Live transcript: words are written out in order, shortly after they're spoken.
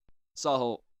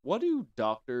Sahil, what do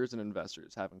doctors and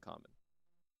investors have in common?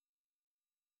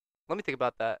 Let me think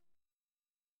about that.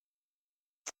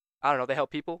 I don't know. They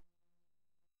help people.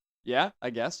 Yeah,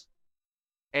 I guess.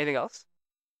 Anything else?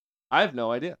 I have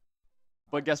no idea.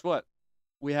 But guess what?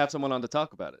 We have someone on to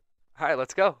talk about it. All right,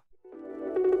 let's go.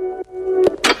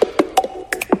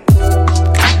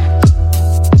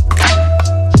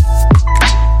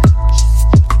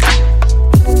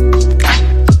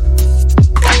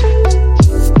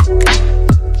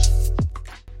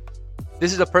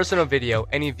 This is a personal video.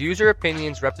 Any views or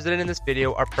opinions represented in this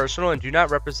video are personal and do not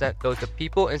represent those of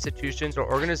people, institutions,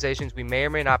 or organizations we may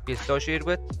or may not be associated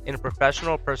with in a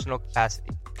professional or personal capacity.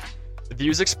 The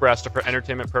views expressed are for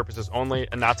entertainment purposes only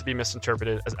and not to be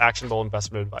misinterpreted as actionable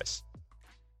investment advice.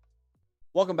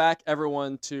 Welcome back,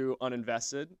 everyone, to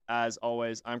UNinvested. As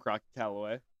always, I'm Crockett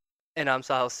Calloway. And I'm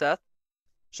Sahil Seth.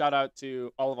 Shout out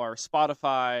to all of our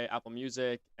Spotify, Apple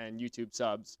Music, and YouTube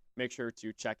subs. Make sure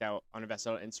to check out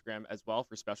UNinvested on Instagram as well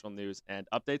for special news and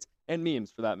updates, and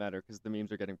memes for that matter, because the memes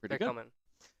are getting pretty They're good. coming.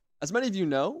 As many of you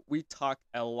know, we talk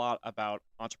a lot about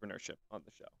entrepreneurship on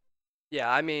the show. Yeah,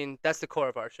 I mean, that's the core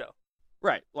of our show.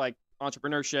 Right, like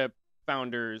entrepreneurship,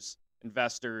 founders,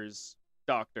 investors,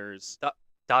 doctors.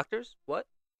 Doctors? What?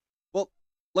 Well,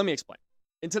 let me explain.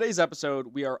 In today's episode,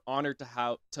 we are honored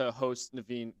to host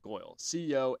Navin Goyal,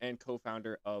 CEO and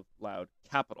co-founder of Loud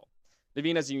Capital.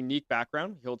 Navin has a unique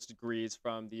background. He holds degrees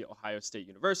from the Ohio State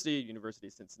University, University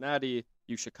of Cincinnati,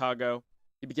 U Chicago.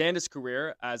 He began his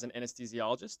career as an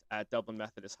anesthesiologist at Dublin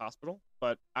Methodist Hospital,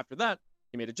 but after that,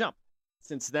 he made a jump.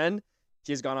 Since then,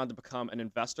 he has gone on to become an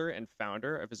investor and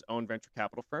founder of his own venture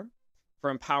capital firm.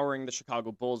 From empowering the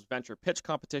Chicago Bulls venture pitch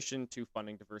competition to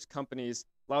funding diverse companies,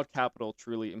 Loud Capital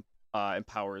truly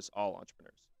empowers all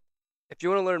entrepreneurs. If you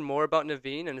want to learn more about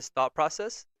Navin and his thought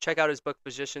process, check out his book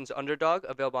Physician's Underdog,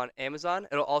 available on Amazon.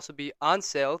 It'll also be on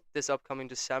sale this upcoming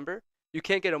December. You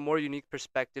can't get a more unique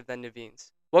perspective than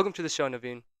Navin's. Welcome to the show,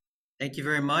 Navin. Thank you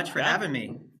very much for having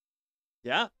me.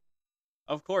 Yeah,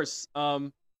 of course.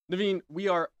 Navin, we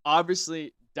are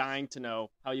obviously dying to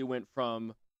know how you went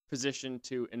from physician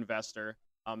to investor.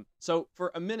 So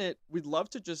for a minute, we'd love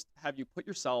to just have you put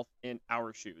yourself in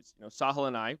our shoes. You know, Sahil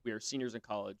and I, we are seniors in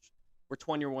college. We're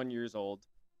 21 years old.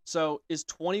 So is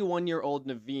 21-year-old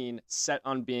Navin set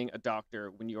on being a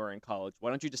doctor when you are in college? Why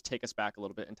don't you just take us back a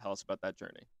little bit and tell us about that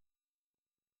journey?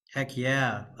 Heck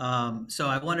yeah. So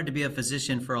I wanted to be a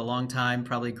physician for a long time,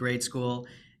 probably grade school,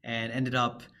 and ended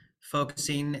up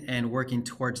focusing and working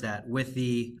towards that with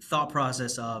the thought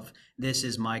process of this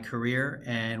is my career,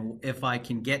 and if I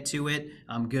can get to it,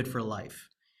 I'm good for life,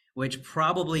 which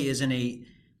probably isn't a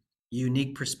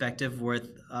unique perspective with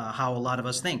how a lot of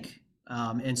us think.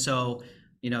 And so,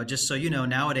 just so you know,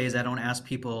 nowadays I don't ask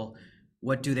people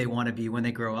what do they want to be when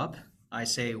they grow up. I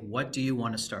say, what do you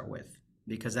want to start with?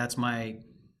 Because that's my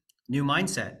new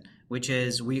mindset, which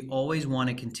is we always want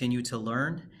to continue to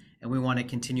learn and we want to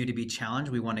continue to be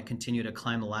challenged. We want to continue to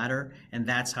climb the ladder. And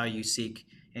that's how you seek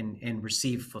and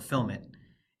receive fulfillment.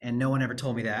 And no one ever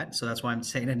told me that. So that's why I'm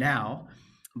saying it now.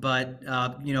 But,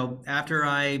 after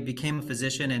I became a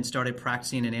physician and started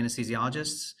practicing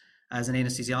as an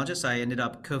anesthesiologist, I ended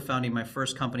up co-founding my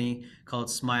first company called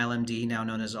Smile MD, now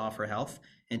known as Offer Health,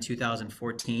 in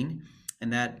 2014.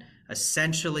 And that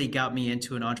essentially got me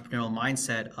into an entrepreneurial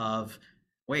mindset of,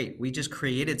 wait, we just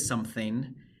created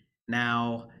something.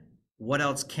 Now, what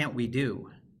else can't we do?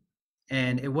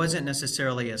 And it wasn't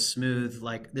necessarily a smooth,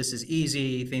 like, this is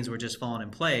easy, things were just falling in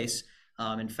place.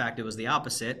 In fact, it was the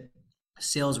opposite.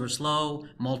 Sales were slow.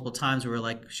 Multiple times we were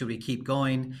like, should we keep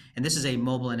going? And this is a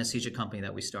mobile anesthesia company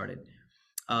that we started.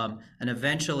 And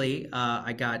eventually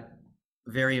I got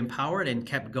very empowered and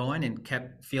kept going and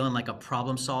kept feeling like a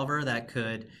problem solver that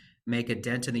could make a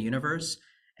dent in the universe.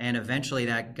 And eventually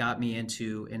that got me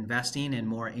into investing and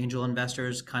more angel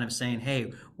investors kind of saying,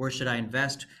 hey, where should I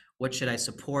invest? What should I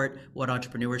support? What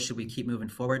entrepreneurs should we keep moving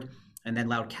forward? And then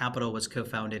Loud Capital was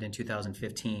co-founded in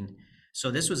 2015. So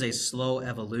this was a slow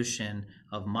evolution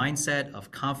of mindset,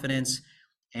 of confidence,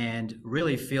 and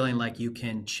really feeling like you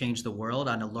can change the world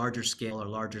on a larger scale or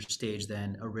larger stage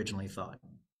than originally thought.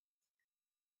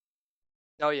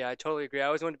 Oh yeah, I totally agree. I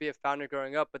always wanted to be a founder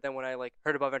growing up, but then when I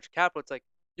heard about venture capital, it's like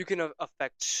you can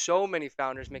affect so many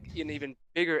founders, make an even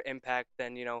bigger impact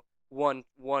than one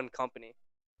company.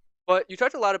 But you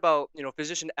talked a lot about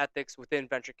physician ethics within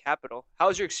venture capital. How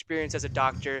has your experience as a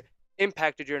doctor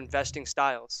impacted your investing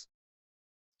styles?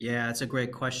 Yeah, that's a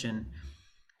great question.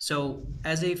 So,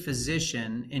 as a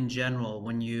physician in general,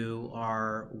 when you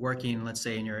are working, let's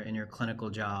say in your clinical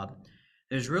job,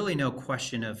 there's really no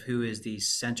question of who is the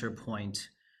center point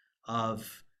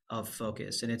of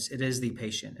focus, and it is the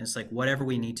patient. It's like whatever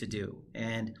we need to do,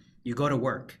 and you go to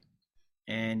work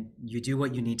and you do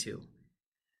what you need to,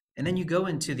 and then you go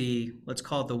into the, let's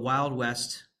call it the wild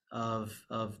west of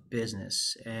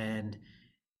business. And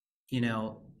you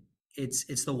know,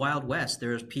 it's the wild west.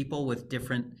 There's people with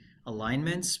different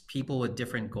alignments, people with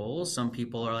different goals. Some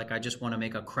people are like, I just want to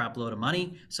make a crap load of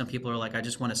money. Some people are like, I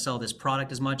just want to sell this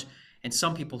product as much. And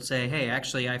some people say, hey,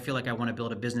 actually, I feel like I want to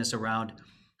build a business around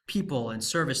people and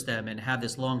service them and have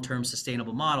this long-term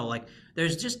sustainable model. Like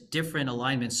there's just different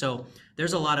alignments. So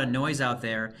there's a lot of noise out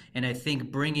there. And I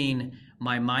think bringing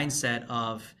my mindset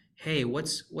of, hey,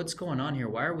 what's going on here?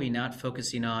 Why are we not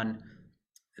focusing on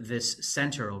this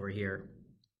center over here?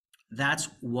 That's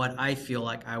what I feel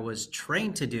like I was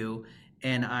trained to do,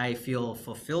 and I feel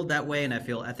fulfilled that way, and I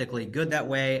feel ethically good that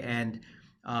way, and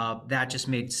that just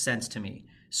made sense to me.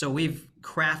 So we've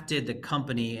crafted the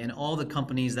company, and all the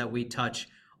companies that we touch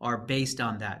are based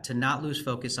on that, to not lose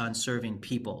focus on serving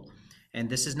people. And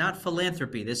this is not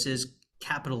philanthropy, this is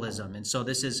capitalism. And so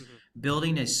this is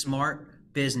building a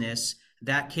smart business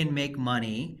that can make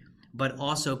money, but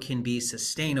also can be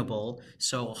sustainable.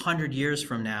 So 100 years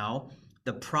from now,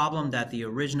 the problem that the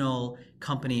original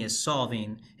company is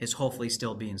solving is hopefully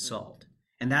still being solved.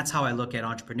 And that's how I look at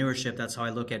entrepreneurship. That's how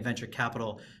I look at venture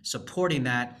capital, supporting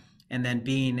that, and then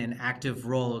being an active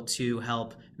role to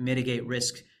help mitigate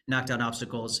risk, knock down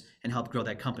obstacles, and help grow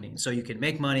that company. So you can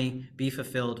make money, be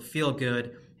fulfilled, feel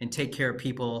good, and take care of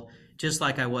people just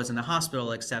like I was in the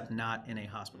hospital, except not in a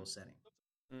hospital setting.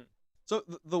 So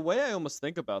the way I almost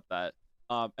think about that,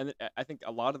 and I think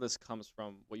a lot of this comes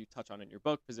from what you touch on in your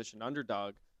book, Position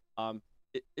Underdog,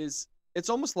 it's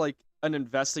almost like an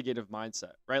investigative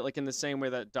mindset, right? Like in the same way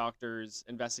that doctors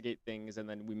investigate things and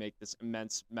then we make this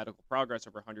immense medical progress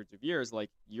over hundreds of years, like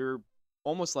you're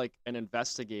almost like an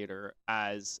investigator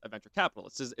as a venture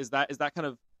capitalist. Is that kind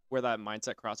of where that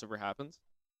mindset crossover happens?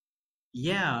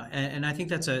 Yeah, and I think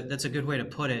that's a good way to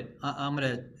put it. I'm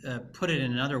going to put it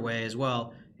in another way as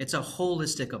well. It's a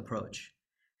holistic approach.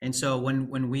 And so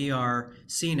when we are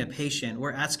seeing a patient,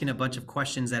 we're asking a bunch of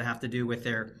questions that have to do with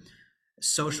their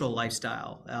social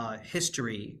lifestyle,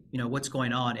 history, what's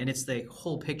going on, and it's the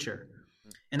whole picture.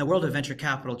 In the world of venture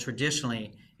capital,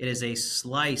 traditionally, it is a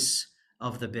slice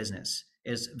of the business.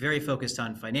 It's very focused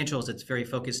on financials. It's very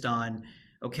focused on,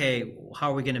 okay, how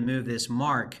are we going to move this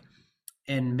mark?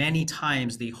 And many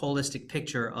times the holistic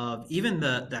picture of even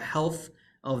the health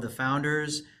of the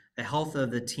founders, the health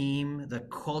of the team, the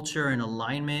culture and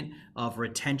alignment of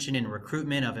retention and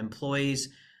recruitment of employees,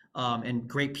 and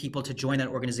great people to join that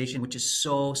organization, which is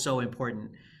so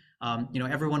important.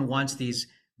 Everyone wants these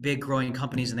big growing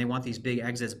companies and they want these big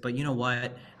exits, but you know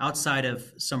what? Outside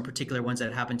of some particular ones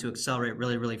that happen to accelerate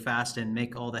really, really fast and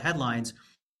make all the headlines,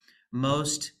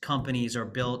 most companies are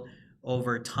built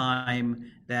over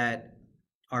time that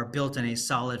are built on a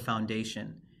solid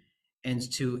foundation. And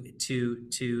to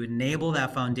enable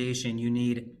that foundation, you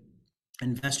need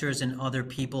investors and other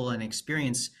people and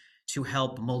experience to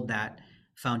help mold that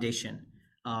foundation.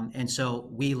 And so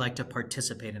we like to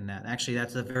participate in that. Actually,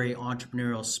 that's the very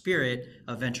entrepreneurial spirit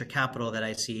of venture capital that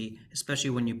I see, especially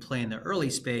when you play in the early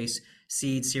space,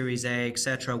 seed, Series A, et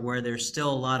cetera, where there's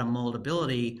still a lot of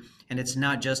moldability, and it's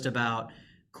not just about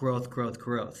growth.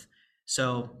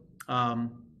 So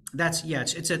it's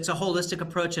a holistic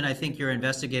approach, and I think your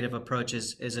investigative approach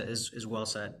is well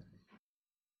said.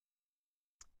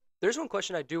 There's one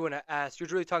question I do want to ask. You're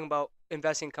really talking about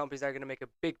investing in companies that are going to make a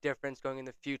big difference going in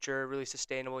the future, really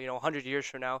sustainable, 100 years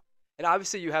from now. And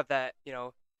obviously you have that,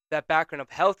 that background of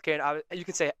healthcare, and you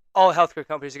can say all healthcare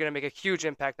companies are going to make a huge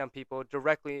impact on people,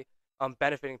 directly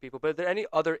benefiting people. But are there any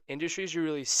other industries you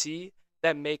really see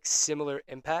that make similar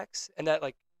impacts and that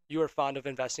you are fond of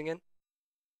investing in?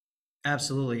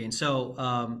 Absolutely. And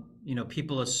so,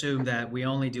 people assume that we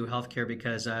only do healthcare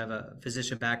because I have a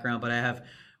physician background, but I have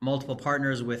multiple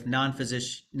partners with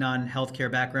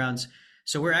non-healthcare backgrounds.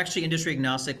 So we're actually industry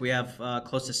agnostic. We have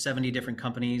close to 70 different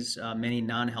companies, many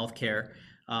non-healthcare.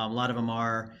 A lot of them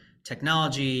are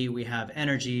technology, we have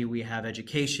energy, we have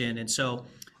education. And so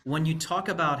when you talk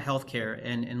about healthcare,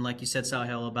 and like you said,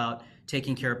 Sahil, about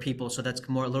taking care of people, so that's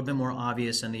a little bit more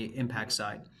obvious on the impact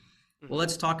side. Well,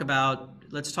 let's talk about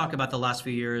the last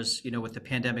few years, with the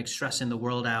pandemic stressing the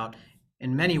world out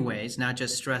in many ways, not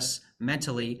just stress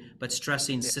mentally, but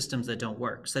stressing systems that don't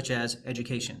work, such as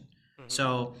education.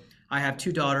 So I have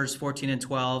two daughters, 14 and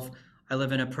 12. I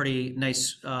live in a pretty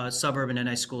nice suburb and a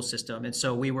nice school system. And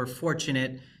so we were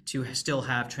fortunate to still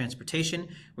have transportation.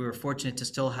 We were fortunate to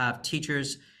still have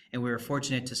teachers, and we were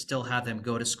fortunate to still have them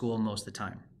go to school most of the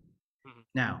time.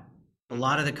 Now, a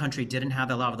lot of the country didn't have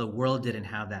that. A lot of the world didn't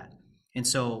have that. And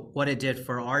so what it did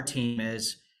for our team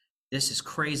is, this is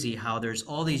crazy how there's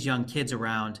all these young kids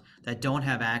around that don't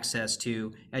have access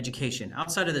to education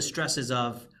outside of the stresses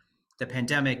of the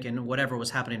pandemic and whatever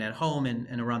was happening at home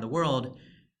and around the world.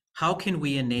 How can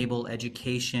we enable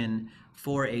education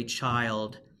for a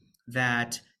child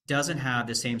that doesn't have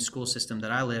the same school system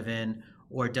that I live in,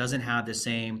 or doesn't have the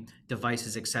same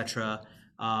devices, etc.,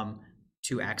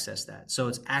 to access that? So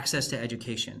it's access to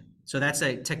education. So that's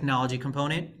a technology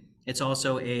component. It's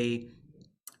also a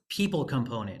people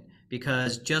component,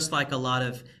 because just like a lot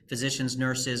of physicians,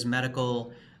 nurses,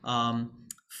 medical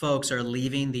folks are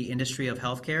leaving the industry of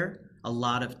healthcare, a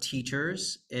lot of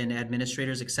teachers and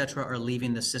administrators, etc., are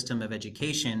leaving the system of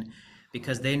education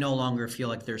because they no longer feel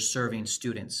like they're serving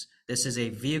students. This is a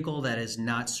vehicle that is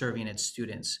not serving its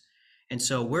students. And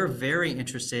so we're very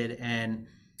interested in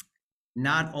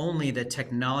not only the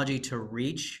technology to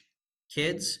reach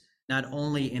kids, not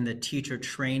only in the teacher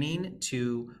training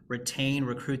to retain,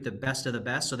 recruit the best of the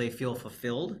best so they feel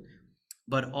fulfilled,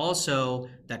 but also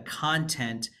the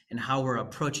content and how we're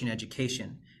approaching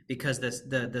education. Because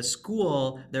the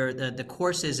school, the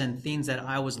courses and things that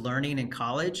I was learning in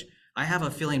college, I have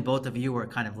a feeling both of you are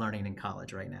kind of learning in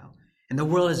college right now. And the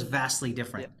world is vastly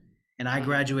different. Yeah. And I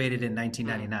graduated in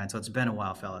 1999, so it's been a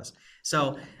while, fellas.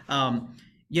 So,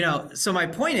 so my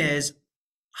point is,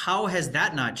 how has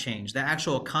that not changed, the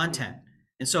actual content?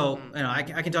 And so, I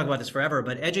can talk about this forever,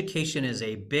 but education is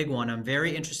a big one. I'm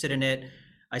very interested in it.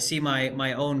 I see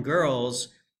my own girls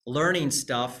learning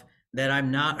stuff that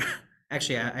I'm not,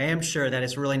 actually, I am sure that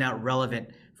it's really not relevant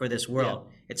for this world.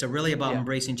 Yeah. It's really about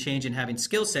embracing change and having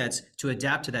skill sets to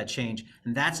adapt to that change.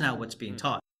 And that's not what's being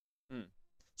taught.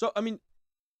 So, I mean,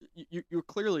 you're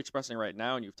clearly expressing right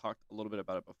now, and you've talked a little bit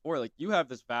about it before, like you have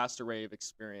this vast array of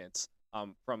experience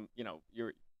from,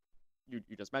 you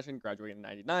just mentioned graduating in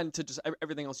 99 to just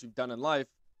everything else you've done in life,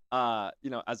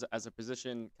 as a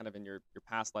position kind of in your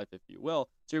past life, if you will.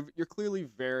 So you're clearly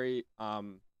very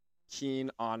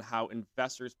keen on how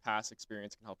investors' past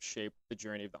experience can help shape the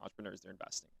journey of the entrepreneurs they're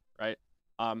investing in,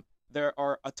 right? There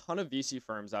are a ton of VC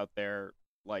firms out there,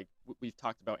 like we've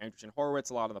talked about Andreessen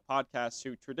Horowitz a lot on the podcast,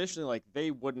 who traditionally, like,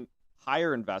 they wouldn't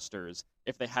hire investors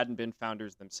if they hadn't been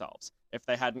founders themselves, if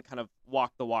they hadn't kind of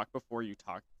walked the walk before you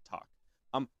talk.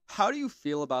 How do you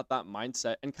feel about that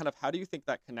mindset, and kind of how do you think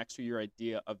that connects to your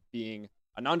idea of being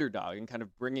an underdog and kind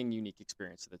of bringing unique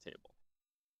experience to the table?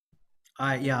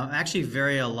 I'm actually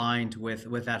very aligned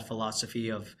with that philosophy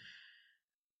of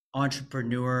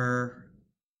entrepreneur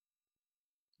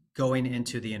going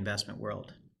into the investment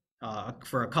world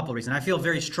for a couple of reasons. I feel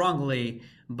very strongly,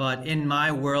 but in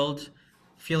my world,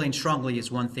 feeling strongly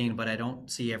is one thing, but I don't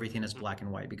see everything as black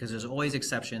and white, because there's always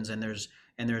exceptions, and there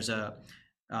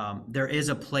is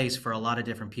a place for a lot of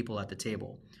different people at the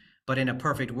table. But in a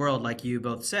perfect world, like you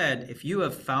both said, if you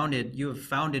have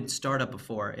founded startup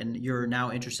before and you're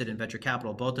now interested in venture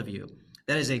capital, both of you,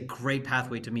 that is a great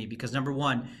pathway to me, because number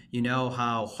one, you know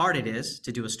how hard it is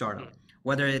to do a startup.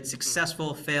 Whether it's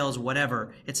successful, fails,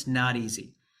 whatever, it's not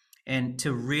easy. And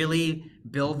to really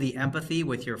build the empathy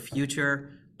with your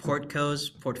future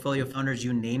portcos, portfolio founders,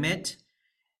 you name it,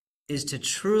 is to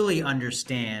truly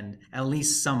understand at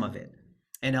least some of it.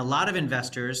 And a lot of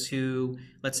investors who,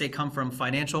 let's say, come from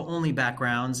financial only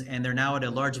backgrounds and they're now at a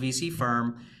large VC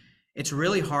firm, it's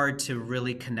really hard to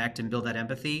really connect and build that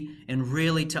empathy, and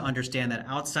really to understand that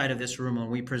outside of this room when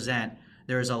we present,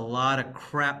 there's a lot of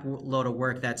crap load of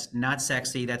work that's not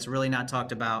sexy, that's really not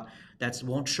talked about, that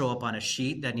won't show up on a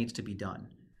sheet, that needs to be done.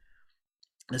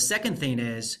 The second thing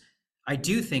is, I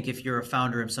do think if you're a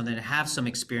founder of something and have some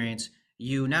experience,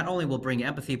 you not only will bring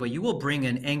empathy, but you will bring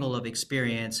an angle of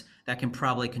experience that can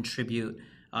probably contribute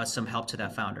some help to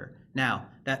that founder. Now,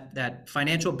 that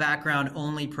financial background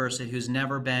only person who's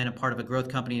never been a part of a growth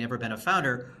company, never been a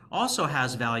founder, also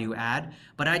has value add,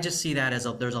 but I just see that as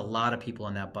there's a lot of people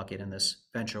in that bucket in this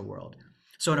venture world.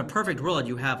 So in a perfect world,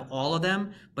 you have all of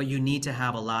them, but you need to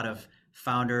have a lot of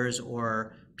founders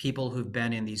or people who've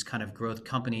been in these kind of growth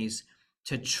companies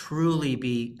to truly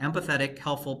be empathetic,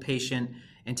 helpful, patient,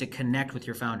 and to connect with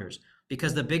your founders.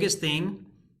 Because the biggest thing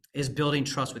is building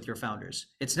trust with your founders.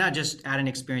 It's not just adding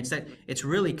experience, that it's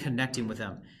really connecting with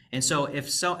them. And so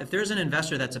if there's an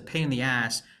investor that's a pain in the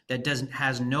ass that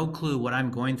has no clue what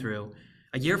I'm going through,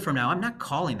 a year from now, I'm not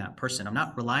calling that person. I'm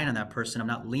not relying on that person. I'm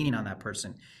not leaning on that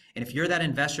person. And if you're that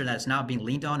investor that's not being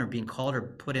leaned on or being called or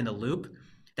put in the loop,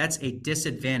 that's a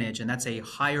disadvantage, and that's a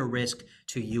higher risk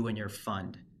to you and your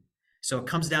fund. So it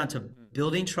comes down to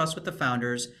building trust with the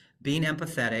founders, being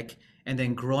empathetic, and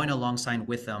then growing alongside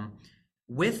with them,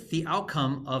 with the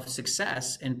outcome of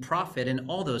success and profit and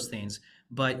all those things.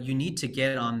 but you need to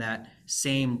get on that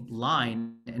same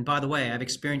line. And by the way, I've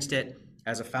experienced it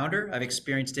as a founder. I've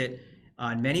experienced it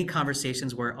on many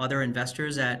conversations where other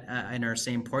investors at in our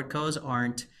same portcos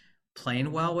aren't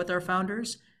playing well with our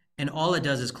founders, and all it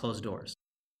does is close doors.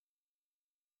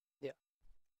 Yeah.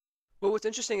 But what's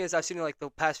interesting is I've seen in like the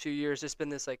past few years, there's been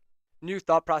this like new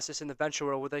thought process in the venture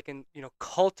world where they can,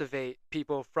 cultivate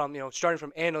people from, starting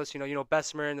from analysts,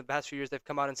 Bessemer in the past few years, they've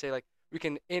come out and say like, we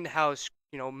can in-house,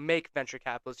 make venture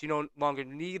capitalists. You no longer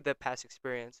need the past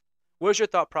experience. What is your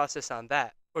thought process on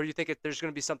that? Or do you think there's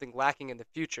going to be something lacking in the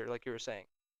future, like you were saying?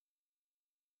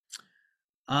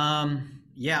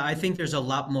 Yeah, I think there's a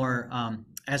lot more.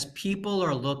 As people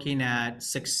are looking at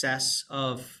success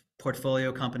of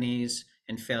portfolio companies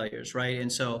and failures, right?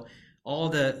 And so all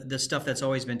the stuff that's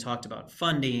always been talked about,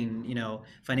 funding,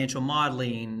 financial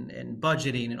modeling and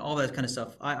budgeting and all that kind of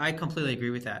stuff, I completely agree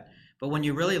with that. But when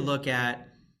you really look at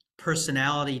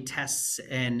personality tests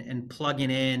and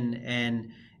plugging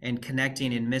in and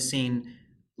connecting and missing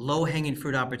low hanging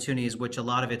fruit opportunities, which a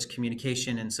lot of it's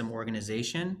communication and some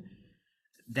organization,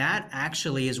 that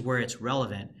actually is where it's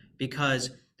relevant, because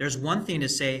there's one thing to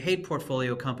say, hey,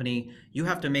 portfolio company, you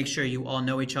have to make sure you all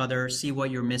know each other, see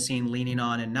what you're missing, leaning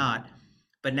on and not.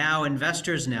 But now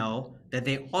investors know that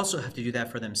they also have to do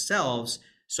that for themselves.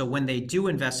 So when they do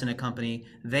invest in a company,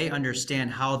 they understand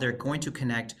how they're going to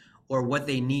connect or what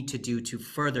they need to do to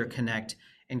further connect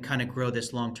and kind of grow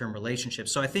this long-term relationship.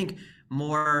 So I think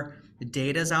more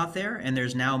data's out there and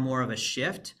there's now more of a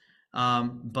shift.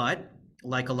 But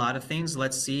like a lot of things,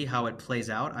 let's see how it plays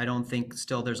out. I don't think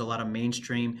still there's a lot of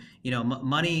mainstream,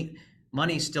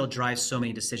 money still drives so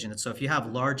many decisions. So if you have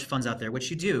large funds out there,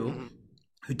 which you do,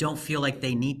 who don't feel like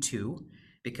they need to,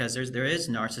 because there is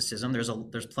narcissism,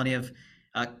 there's plenty of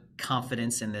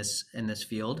confidence in this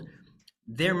field,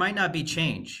 there might not be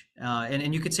change.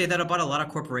 And you could say that about a lot of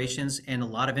corporations and a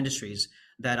lot of industries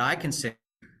that I consider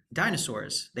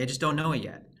dinosaurs. They just don't know it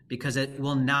yet because it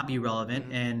will not be relevant.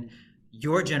 And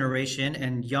your generation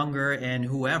and younger and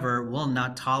whoever will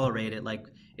not tolerate it like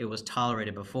it was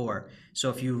tolerated before. So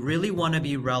if you really want to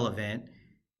be relevant,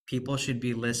 people should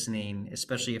be listening,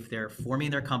 especially if they're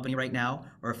forming their company right now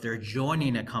or if they're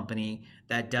joining a company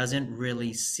that doesn't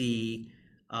really see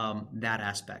that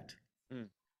aspect. Mm,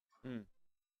 mm,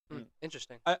 mm.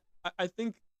 Interesting. I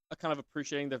think kind of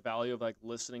appreciating the value of like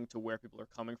listening to where people are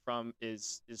coming from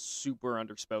is super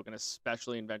underspoken,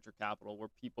 especially in venture capital, where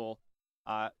people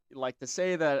like to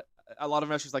say that a lot of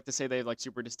investors like to say they have like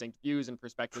super distinct views and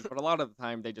perspectives, but a lot of the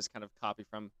time they just kind of copy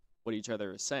from what each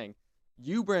other is saying.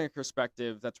 You bring a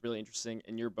perspective that's really interesting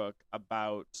in your book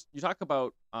about, you talk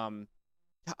about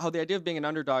how the idea of being an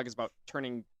underdog is about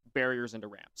turning barriers into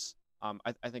ramps.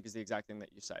 I think is the exact thing that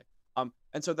you say.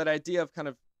 And so that idea of kind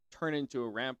of turn into a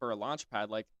ramp or a launch pad,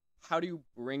 like how do you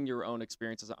bring your own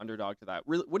experience as an underdog to that?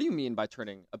 Really, what do you mean by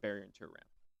turning a barrier into a ramp?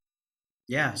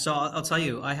 Yeah, so I'll tell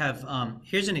you, I have,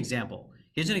 here's an example.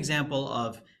 Here's an example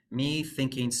of me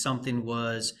thinking something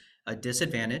was a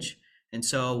disadvantage. And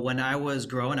so when I was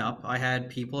growing up, I had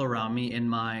people around me in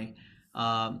my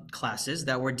classes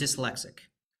that were dyslexic.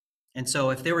 And so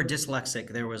if they were dyslexic,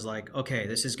 there was like, okay,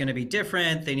 this is going to be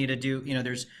different. They need to do,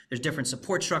 there's different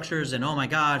support structures and oh my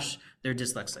gosh, they're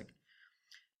dyslexic.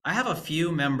 I have a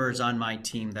few members on my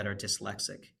team that are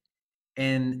dyslexic.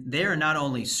 And they are not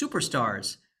only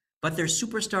superstars, but they're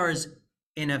superstars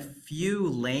in a few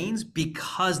lanes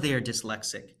because they are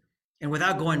dyslexic. And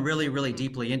without going really, really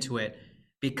deeply into it,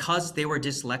 because they were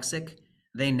dyslexic,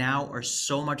 they now are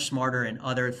so much smarter in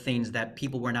other things that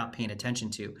people were not paying attention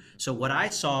to. So what I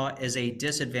saw as a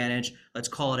disadvantage, let's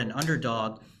call it an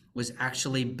underdog, was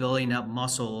actually building up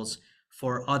muscles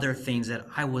for other things that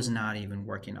I was not even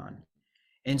working on.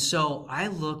 And so I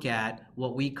look at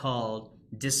what we call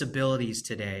disabilities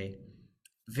today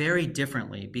very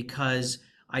differently, because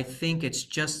I think it's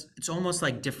almost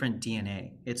like different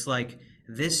DNA. It's like,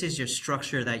 this is your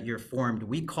structure that you're formed.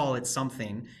 We call it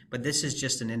something, but this is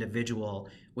just an individual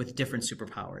with different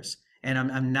superpowers. And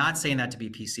I'm not saying that to be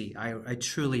PC. I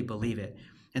truly believe it.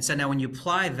 And so now when you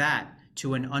apply that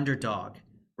to an underdog,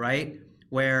 right,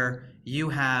 where you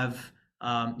have,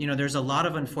 there's a lot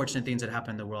of unfortunate things that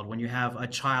happen in the world. When you have a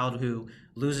child who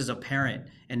loses a parent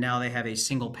and now they have a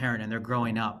single parent and they're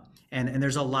growing up, and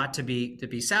there's a lot to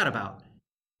be sad about.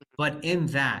 But in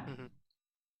that,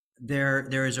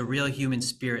 there is a real human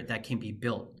spirit that can be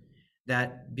built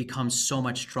that becomes so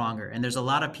much stronger. And there's a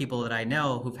lot of people that I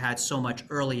know who've had so much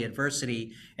early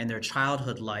adversity in their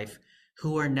childhood life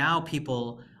who are now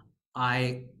people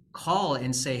I call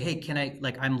and say, hey,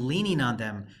 I'm leaning on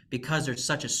them because they're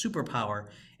such a superpower.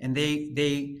 And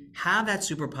they have that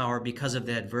superpower because of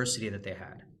the adversity that they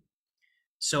had.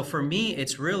 So for me,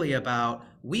 it's really about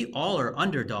we all are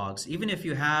underdogs. Even if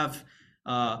you have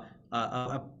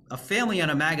a family on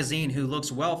a magazine who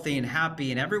looks wealthy and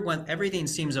happy and everything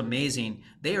seems amazing,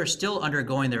 they are still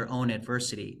undergoing their own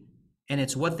adversity. And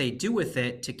it's what they do with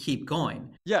it to keep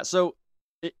going. Yeah, so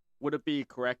would it be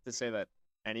correct to say that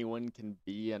anyone can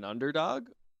be an underdog?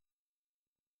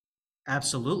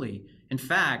 Absolutely. In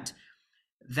fact,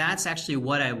 that's actually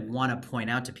what I want to point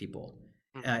out to people.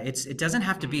 It doesn't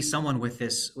have to be someone with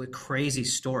this crazy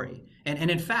story.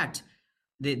 And in fact,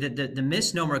 the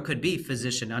misnomer could be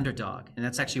physician underdog. And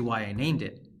that's actually why I named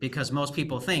it, because most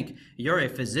people think you're a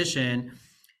physician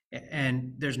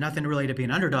and there's nothing really to be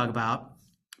an underdog about.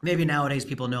 Maybe nowadays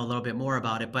people know a little bit more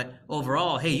about it, but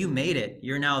overall, hey, you made it.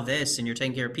 You're now this and you're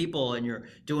taking care of people and you're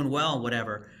doing well and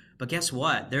whatever. But guess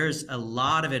what? There's a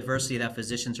lot of adversity that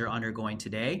physicians are undergoing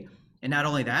today. And not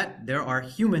only that, there are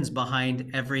humans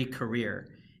behind every career.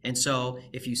 And so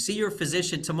if you see your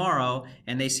physician tomorrow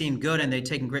and they seem good and they're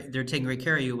taking great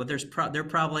care of you, but they're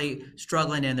probably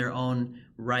struggling in their own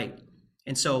right.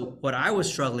 And so what I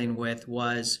was struggling with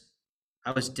was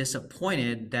I was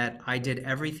disappointed that I did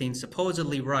everything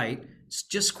supposedly right,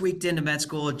 just squeaked into med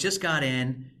school, just got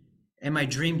in my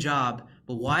dream job,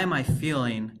 but why am I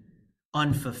feeling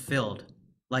unfulfilled?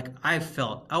 Like I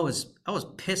was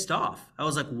pissed off. I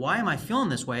was like, why am I feeling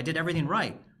this way? I did everything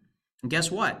right. And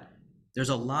guess what? There's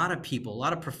a lot of people, a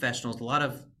lot of professionals, a lot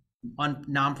of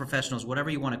non-professionals, whatever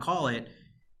you want to call it,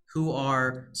 who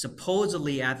are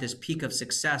supposedly at this peak of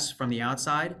success from the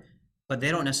outside, but they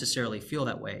don't necessarily feel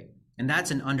that way. And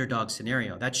that's an underdog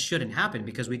scenario. That shouldn't happen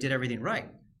because we did everything right.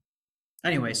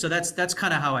 Anyway, so that's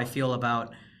kind of how I feel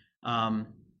about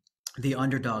the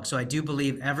underdog. So I do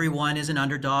believe everyone is an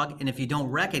underdog. And if you don't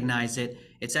recognize it,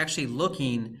 it's actually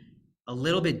looking a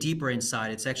little bit deeper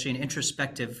inside. It's actually an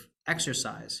introspective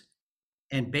exercise.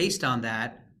 And based on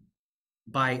that,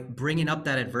 by bringing up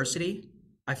that adversity,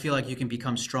 I feel like you can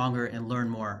become stronger and learn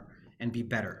more and be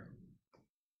better.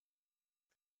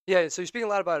 Yeah, so you're speaking a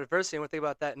lot about adversity, and one thing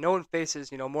about that, no one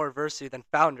faces, more adversity than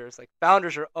founders. Like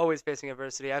founders are always facing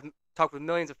adversity. I've talked with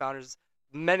millions of founders.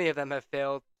 Many of them have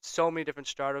failed, so many different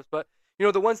startups. But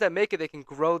the ones that make it, they can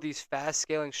grow these fast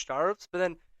scaling startups. But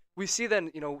then we see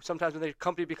then, sometimes when the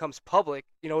company becomes public,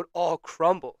 it all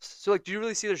crumbles. So like, do you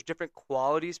really see there's different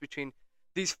qualities between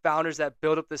these founders that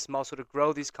build up this muscle to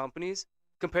grow these companies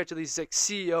compared to these like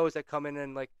CEOs that come in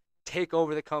and like take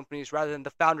over the companies rather than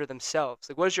the founder themselves?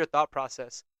 Like, what is your thought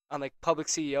process on like public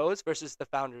CEOs versus the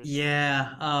founders?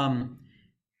 Yeah.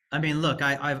 I mean, look,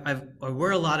 I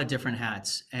wear a lot of different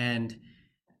hats, and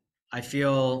I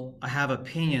feel I have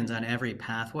opinions on every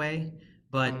pathway,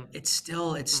 but it's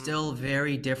still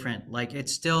very different. Like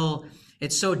it's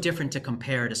so different to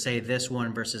compare to say this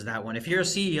one versus that one. If you're a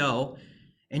CEO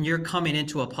and you're coming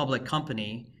into a public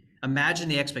company, imagine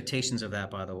the expectations of that,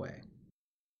 by the way.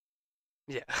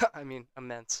 Yeah, I mean,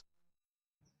 immense.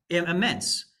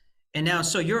 Immense. And now,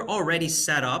 so you're already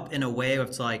set up in a way of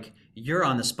it's like you're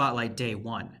on the spotlight day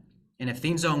one. And if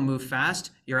things don't move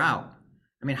fast, you're out.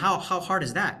 I mean, how hard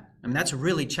is that? I mean, that's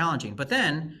really challenging. But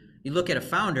then you look at a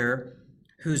founder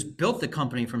who's built the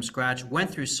company from scratch,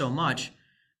 went through so much,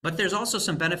 but there's also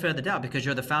some benefit of the doubt because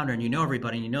you're the founder and you know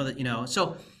everybody and you know that.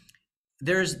 So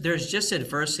there's just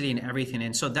adversity in everything.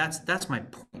 And so that's my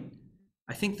point.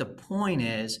 I think the point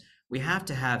is we have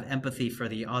to have empathy for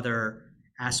the other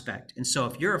aspect. And so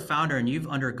if you're a founder and you've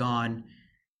undergone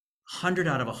 100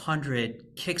 out of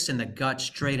 100 kicks in the gut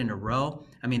straight in a row,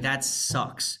 I mean, that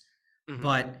sucks.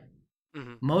 But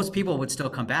most people would still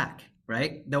come back,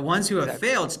 right? The ones who have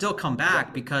failed still come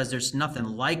back because there's nothing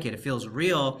like it. It feels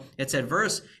real. It's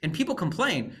adverse. And people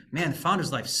complain, man, the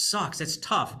founder's life sucks. It's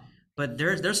tough. But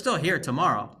they're still here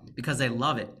tomorrow because they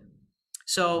love it.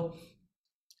 So,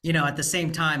 at the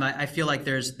same time, I feel like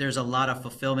there's a lot of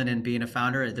fulfillment in being a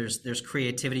founder. There's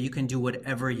creativity. You can do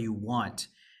whatever you want.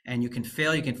 And you can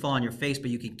fail, you can fall on your face, but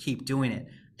you can keep doing it.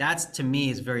 That's, to me,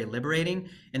 is very liberating.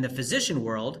 In the physician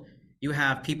world, you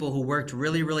have people who worked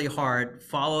really, really hard,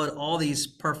 followed all these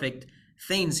perfect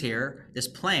things here, this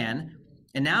plan,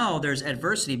 and now there's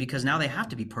adversity because now they have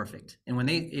to be perfect. And when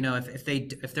they,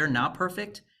 if they're not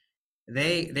perfect,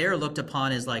 they're looked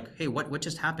upon as like, hey, what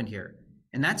just happened here?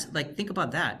 And that's like, think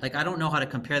about that. Like, I don't know how to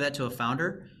compare that to a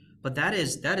founder, but that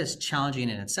is challenging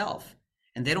in itself.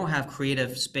 And they don't have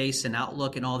creative space and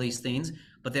outlook and all these things,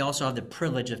 but they also have the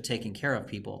privilege of taking care of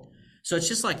people. So it's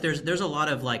just like there's a lot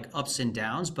of like ups and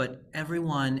downs, but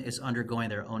everyone is undergoing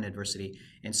their own adversity.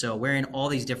 And so wearing all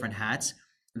these different hats,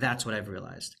 that's what I've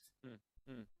realized.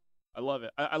 I love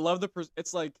it. I love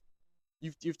it's like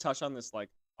you've touched on this like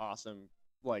awesome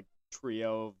like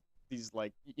trio of these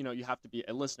like, you have to be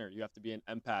a listener, you have to be an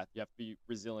empath, you have to be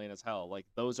resilient as hell. Like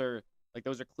those are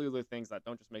clearly things that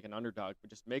don't just make an underdog, but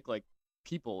just make like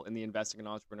people in the investing and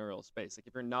entrepreneurial space. Like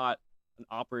if you're not an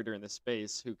operator in this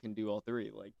space who can do all three,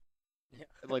 like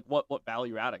like what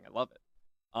value adding? I love it.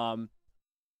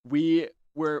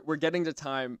 We're getting to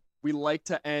time. We like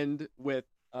to end with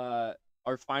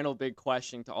our final big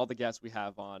question to all the guests we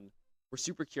have on. We're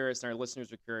super curious, and our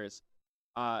listeners are curious.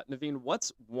 Navin,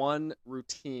 what's one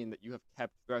routine that you have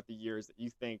kept throughout the years that you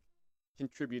think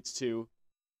contributes to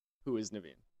who is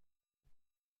Navin?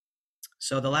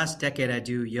 So the last decade, I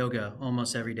do yoga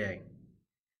almost every day.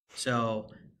 So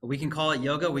we can call it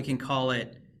yoga. We can call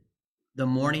it the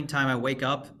morning time I wake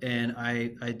up and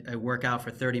I work out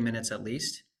for 30 minutes at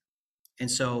least. And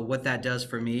so what that does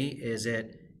for me is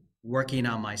it working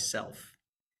on myself.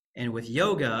 And with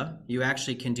yoga, you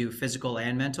actually can do physical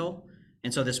and mental.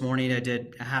 And so this morning I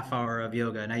did a half hour of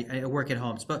yoga, and I work at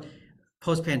home. But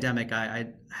post-pandemic, I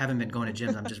haven't been going to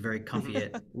gyms. I'm just very comfy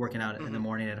at working out in the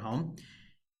morning at home.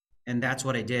 And that's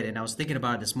what I did. And I was thinking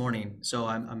about it this morning. So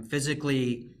I'm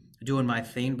physically doing my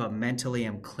thing, but mentally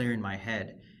I'm clearing my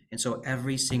head. And so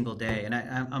every single day, and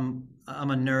I'm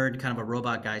a nerd, kind of a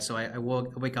robot guy. So I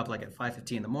wake up like at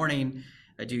 5:15 in the morning.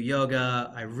 I do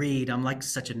yoga. I read. I'm like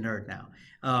such a nerd now.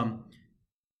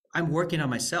 I'm working on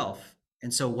myself.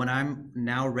 And so when I'm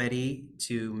now ready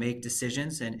to make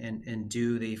decisions and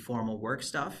do the formal work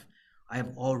stuff, I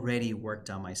have already worked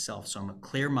on myself. So I'm a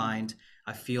clear mind.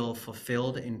 I feel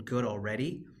fulfilled and good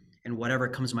already. And whatever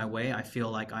comes my way, I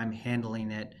feel like I'm handling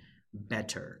it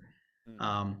better.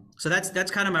 So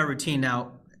that's kind of my routine.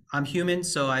 Now, I'm human,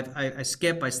 so I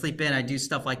skip, I sleep in, I do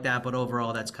stuff like that. But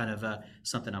overall, that's kind of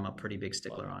something I'm a pretty big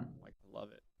stickler on. I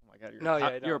love it. Oh my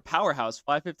God, you're a powerhouse.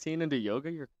 5:15 into yoga.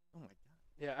 Oh my God.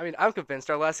 Yeah, I mean, I'm convinced.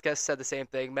 Our last guest said the same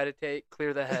thing. Meditate,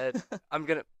 clear the head.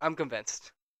 I'm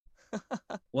convinced.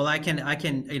 Well, I can,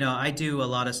 I do a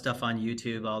lot of stuff on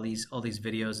YouTube, all these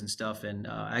videos and stuff. And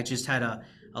I just had a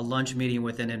lunch meeting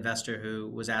with an investor who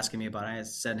was asking me about it. I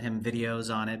sent him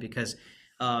videos on it because,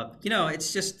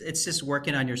 it's just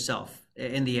working on yourself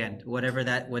in the end, whatever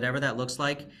that looks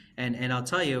like. And I'll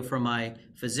tell you, from my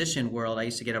physician world, I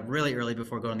used to get up really early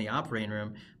before going to the operating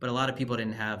room, but a lot of people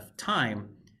didn't have time.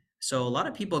 So a lot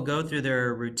of people go through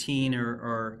their routine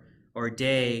or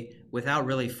day without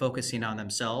really focusing on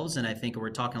themselves. And I think we're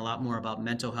talking a lot more about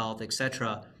mental health,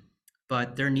 etc.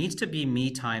 But there needs to be me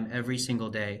time every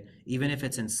single day, even if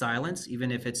it's in silence,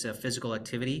 even if it's a physical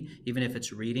activity, even if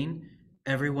it's reading.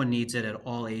 Everyone needs it at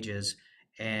all ages.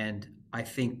 And I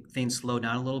think things slow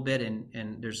down a little bit,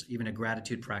 and there's even a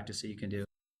gratitude practice that you can do.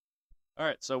 All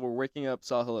right, so we're waking up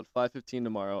Sahil at 5:15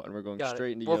 tomorrow, and we're going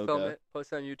straight into we'll yoga. We'll film it,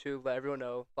 post it on YouTube, let everyone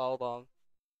know, follow along.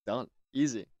 Done.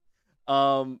 Easy.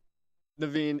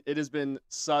 Navin, it has been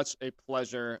such a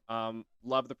pleasure.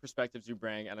 Love the perspectives you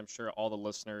bring, and I'm sure all the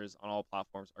listeners on all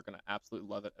platforms are going to absolutely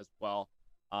love it as well.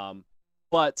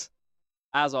 But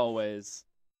as always,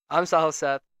 I'm Sahil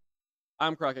Seth.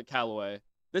 I'm Crockett Calloway.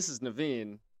 This is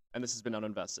Navin, and this has been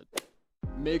Uninvested.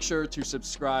 Make sure to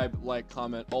subscribe, like,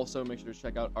 comment. Also, make sure to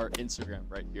check out our Instagram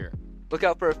right here. Look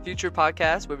out for a future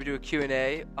podcast where we do a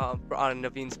Q&A on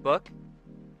Navin's book.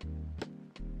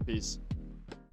 Peace.